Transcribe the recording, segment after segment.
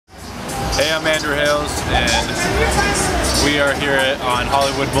Hey, I'm Andrew Hales, and we are here on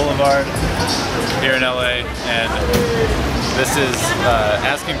Hollywood Boulevard here in LA, and this is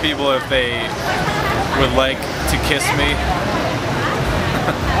asking people if they would like to kiss me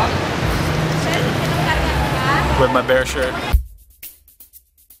with my bare shirt.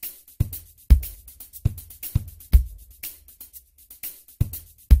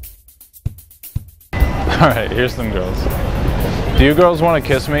 Alright, here's some girls. Do you girls want to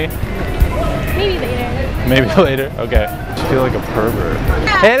kiss me? Maybe later. Maybe later? Okay. I feel like a pervert.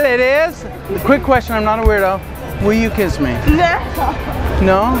 Hey ladies! Quick question, I'm not a weirdo. Will you kiss me?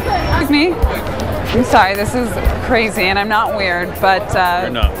 No? Excuse me? I'm sorry, this is crazy and I'm not weird, but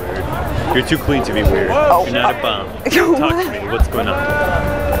You're not weird. You're too clean to be weird. Oh. You're not a bum. Talk to me. What's going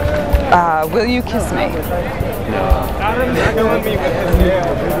on? will you kiss me? No.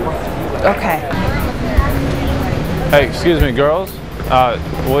 Okay. Hey, excuse me, girls.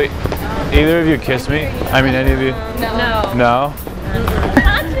 Wait, either of you kiss me? I mean, any of you? No. No?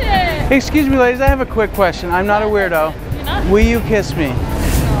 Touch it! Hey, excuse me ladies, I have a quick question. I'm not a weirdo. You're not? Will you kiss me? $200.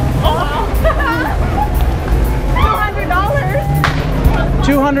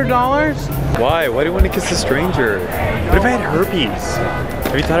 $200? Why? Why do you want to kiss a stranger? What if I had herpes?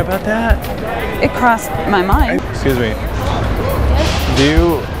 Have you thought about that? It crossed my mind. Excuse me. Do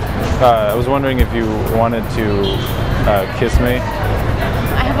you, I was wondering if you wanted to kiss me?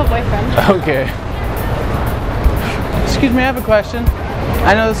 I have a boyfriend. Okay. Excuse me, I have a question.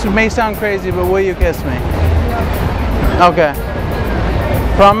 I know this may sound crazy, but will you kiss me? Okay.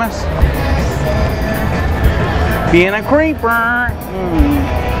 Promise? Being a creeper.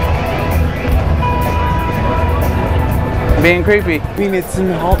 Being creepy. I mean, it's in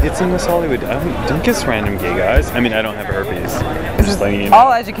West Hollywood. Don't kiss random gay guys. I mean, I don't have herpes. I'm just letting you know.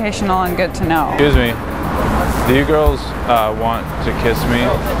 All educational and good to know. Excuse me. Do you girls want to kiss me?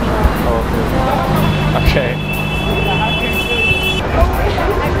 Oh, okay.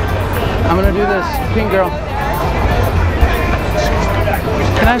 I'm gonna do this. Pink girl.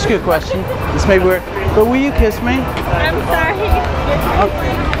 Can I ask you a question? This may be weird, but will you kiss me? I'm sorry.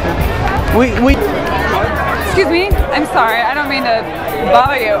 Excuse me? I'm sorry, I don't mean to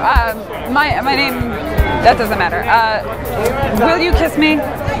bother you. My name, that doesn't matter. Will you kiss me?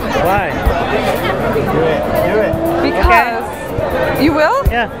 Why? Do it. Because you will?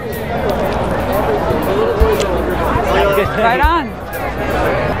 Yeah. Right on.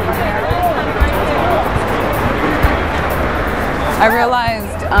 I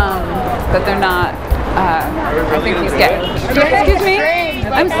realized that they're not, I think he's gay. Excuse me?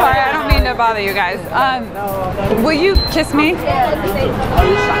 I'm sorry, I don't mean to bother you guys. Will you kiss me?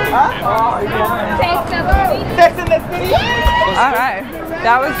 Alright,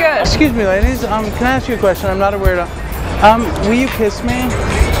 that was good. Excuse me, ladies. Can I ask you a question? I'm not a weirdo. Will you kiss me?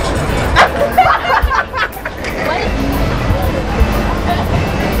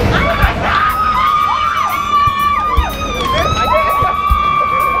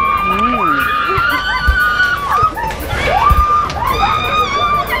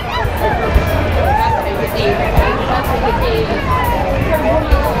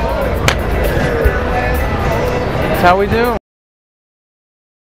 That's how we do.